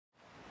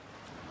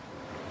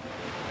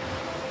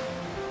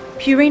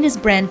Purina's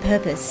brand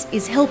purpose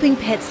is helping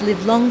pets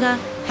live longer,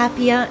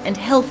 happier and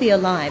healthier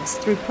lives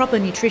through proper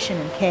nutrition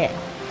and care.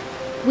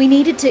 We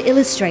needed to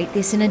illustrate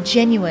this in a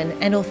genuine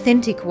and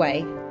authentic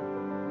way.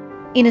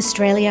 In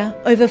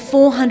Australia, over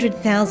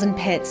 400,000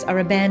 pets are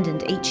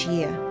abandoned each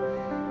year.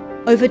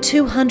 Over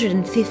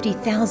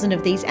 250,000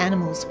 of these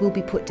animals will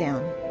be put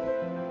down.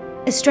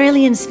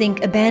 Australians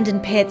think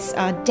abandoned pets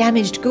are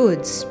damaged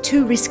goods,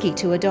 too risky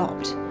to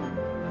adopt.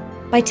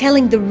 By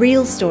telling the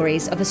real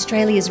stories of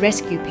Australia's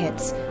rescue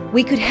pets,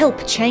 we could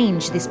help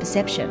change this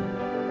perception.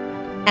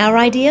 Our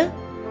idea?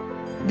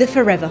 The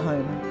Forever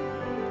Home.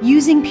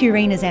 Using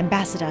Purina's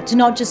ambassador to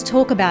not just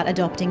talk about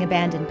adopting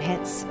abandoned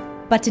pets,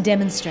 but to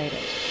demonstrate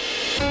it.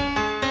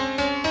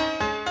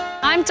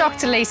 I'm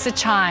Dr. Lisa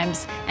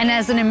Chimes, and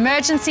as an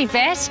emergency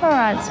vet, All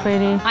right,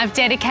 sweetie. I've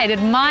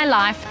dedicated my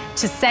life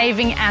to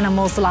saving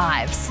animals'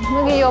 lives.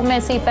 Look at your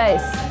messy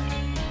face.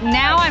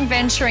 Now I'm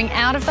venturing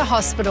out of the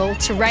hospital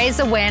to raise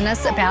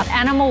awareness about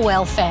animal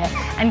welfare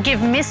and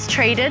give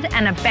mistreated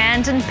and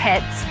abandoned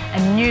pets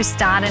a new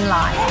start in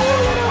life.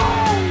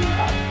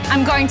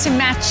 I'm going to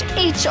match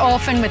each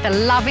orphan with a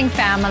loving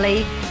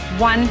family,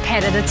 one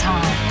pet at a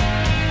time.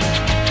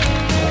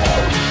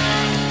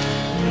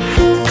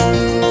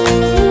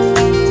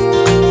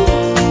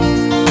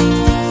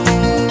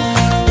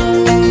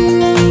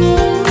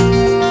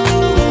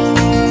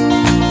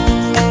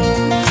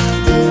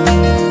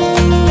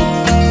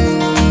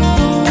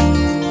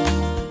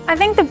 I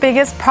think the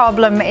biggest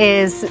problem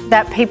is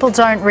that people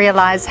don't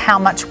realise how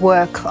much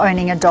work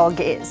owning a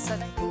dog is.